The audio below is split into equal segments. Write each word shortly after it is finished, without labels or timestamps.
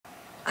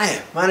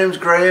Hiya, my name's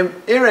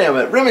Graham. Here I am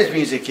at Remy's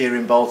Music here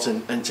in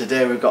Bolton, and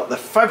today we've got the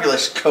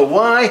fabulous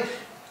Kawai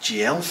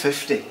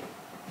GL50.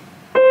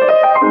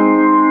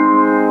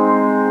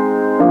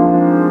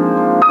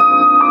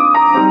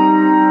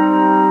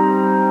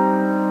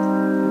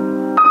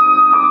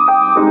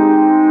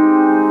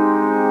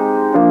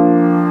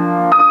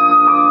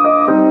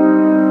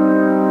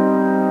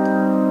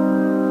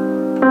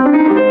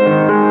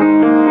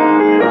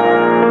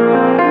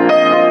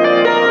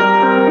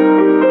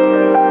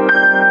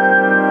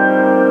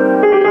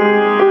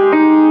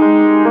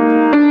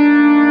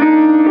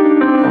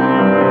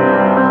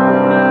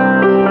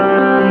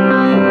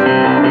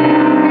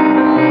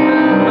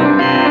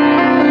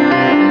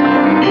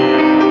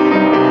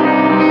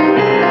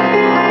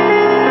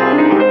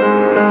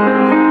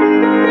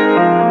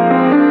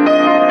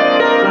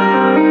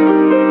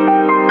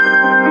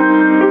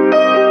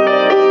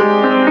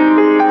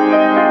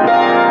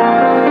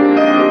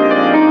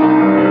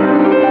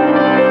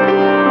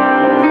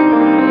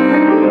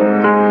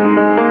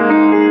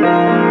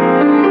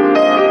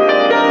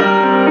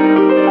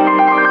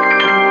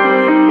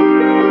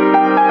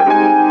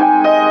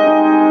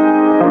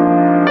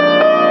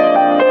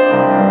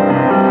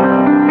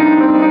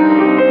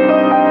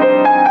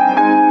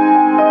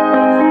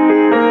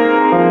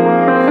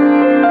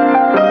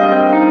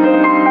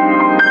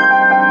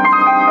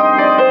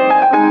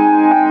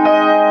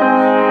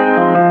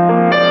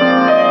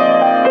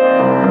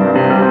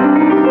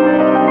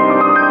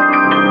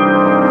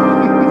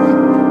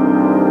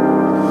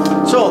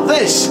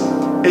 This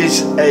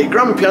is a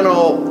grand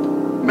piano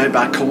made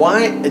by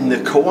Kawai in the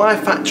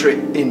Kawai factory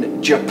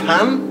in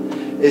Japan.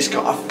 It's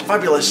got a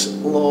fabulous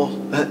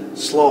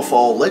slow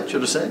fall lid,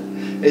 should I say.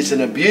 It's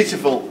in a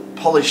beautiful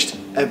polished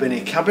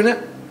ebony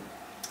cabinet,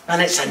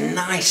 and it's a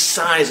nice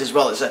size as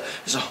well. It's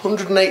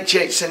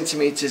 188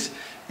 centimeters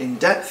in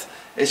depth.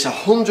 It's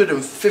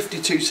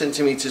 152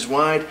 centimeters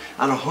wide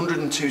and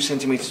 102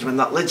 centimeters when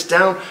that lid's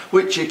down,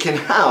 which you can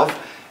have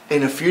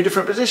in a few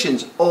different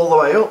positions, all the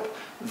way up,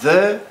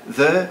 there,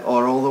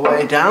 or all the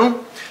way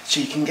down, so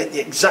you can get the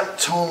exact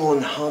tonal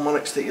and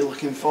harmonics that you're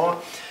looking for.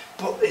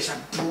 But it's a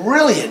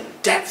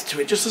brilliant depth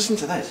to it. Just listen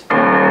to this.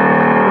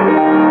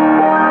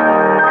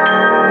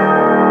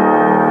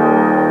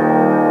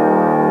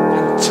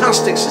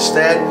 Fantastic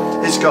sustain.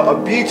 It's got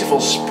a beautiful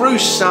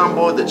spruce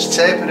soundboard that's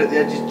tapered at the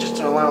edges just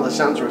to allow the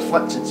sound to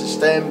reflect and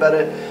sustain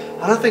better,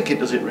 and I think it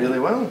does it really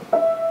well.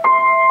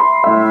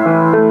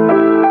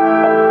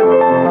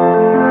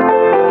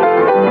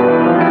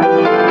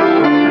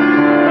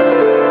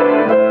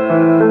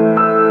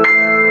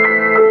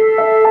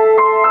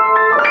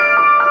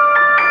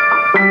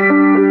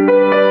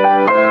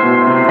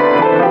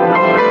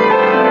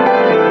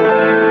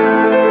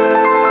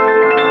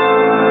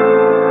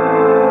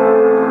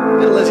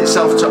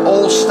 Itself to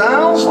all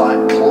styles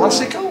like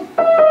classical,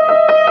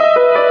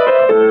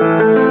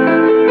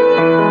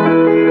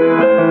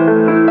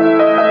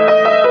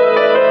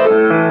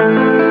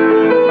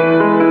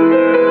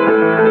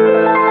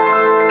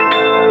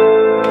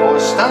 or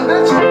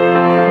standard.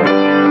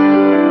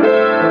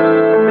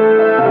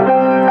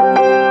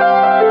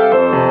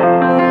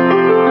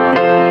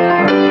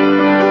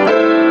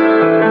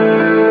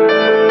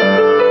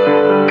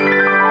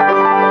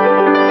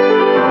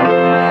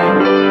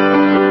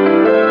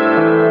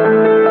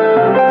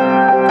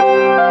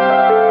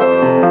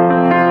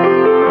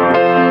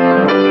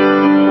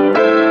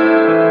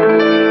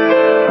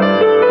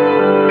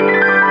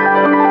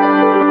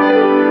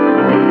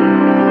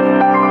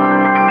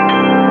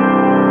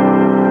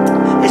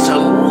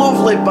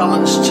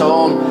 Balanced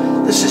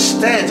tone. The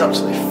sustain's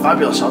absolutely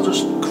fabulous. I'll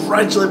just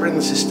gradually bring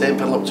the sustain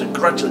pedal up to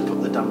gradually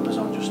put the dampers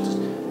on just to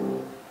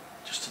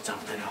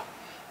dampen it up.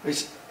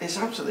 It's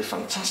absolutely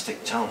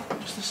fantastic tone.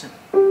 Just listen.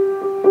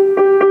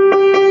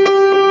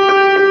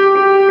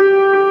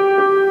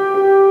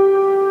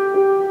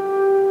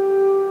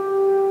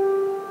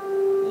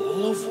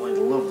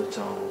 Love the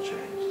tonal changes.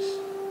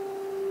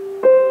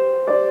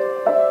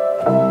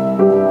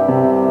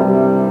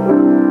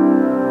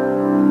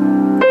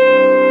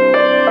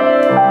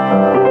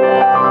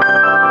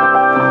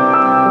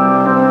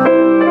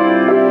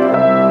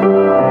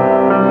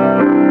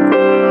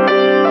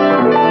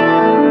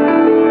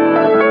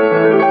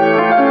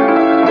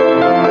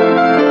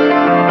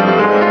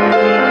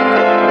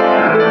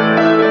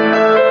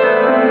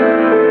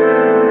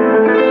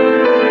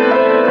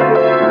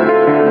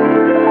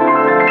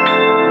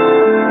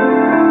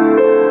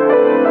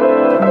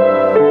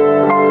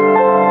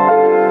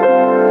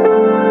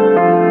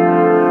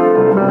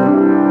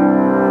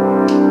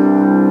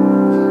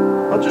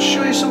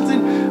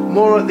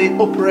 More at the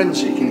upper end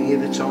so you can hear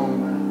the tone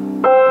there.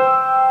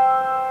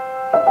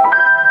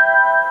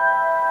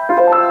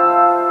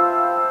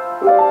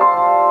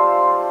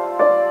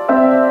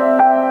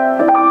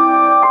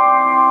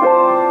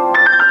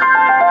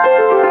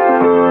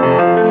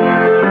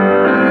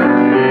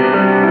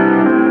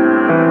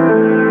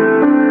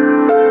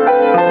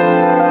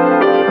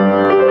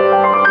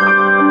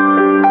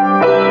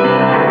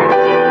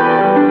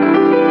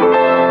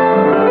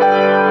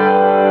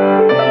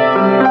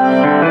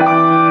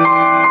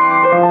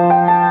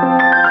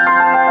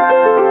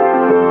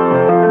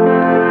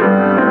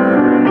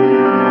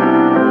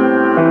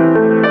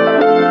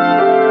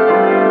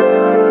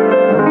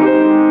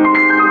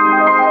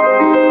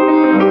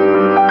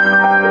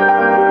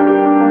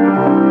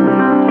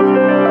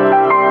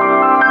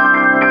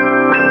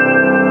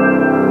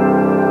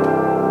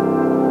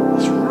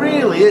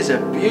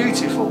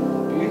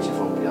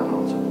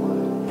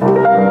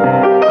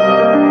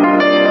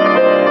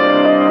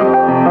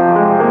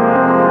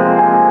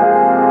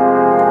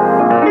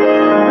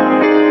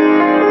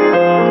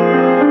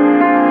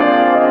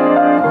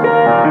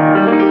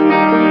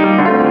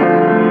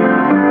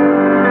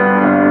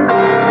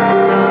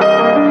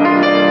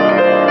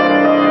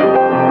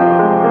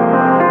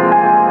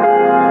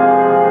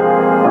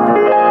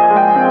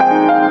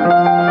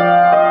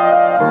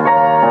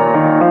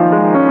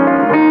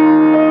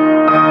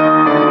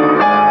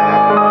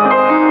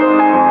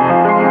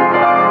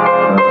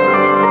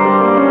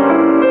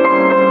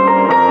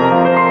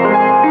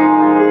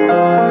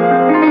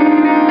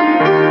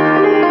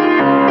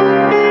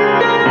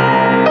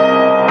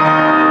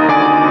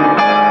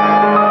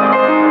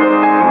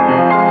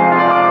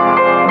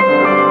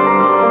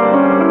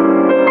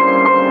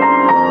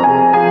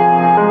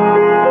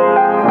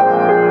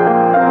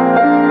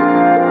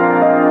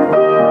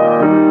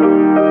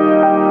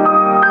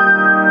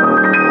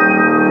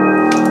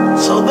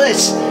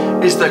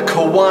 the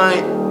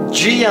Kawai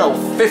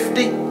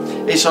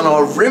GL50. It's on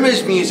our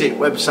Rimmers Music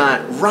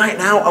website right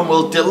now, and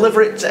we'll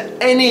deliver it to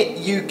any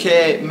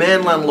UK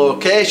mainland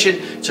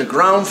location to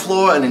ground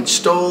floor and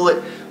install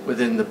it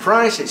within the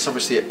price. It's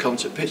obviously at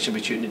concert pitch, and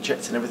be tuning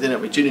checked and everything.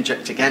 It'll be tuning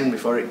checked again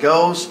before it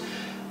goes.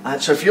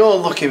 So if you're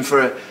looking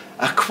for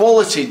a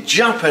quality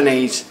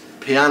Japanese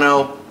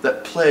piano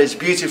that plays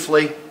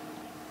beautifully,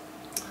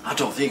 I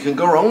don't think you can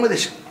go wrong with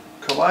this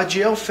Kawai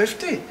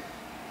GL50.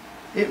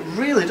 It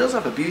really does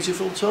have a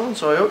beautiful tone,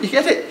 so I hope you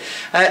get it.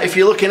 If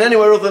you're looking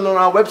anywhere other than on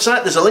our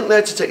website, there's a link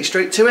there to take you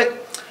straight to it.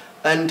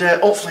 And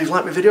hopefully you've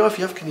liked my video. If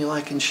you have, can you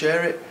like and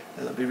share it?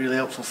 That'd be really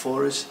helpful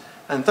for us.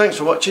 And thanks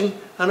for watching,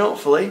 and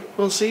hopefully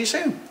we'll see you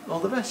soon. All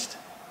the best.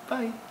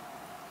 Bye.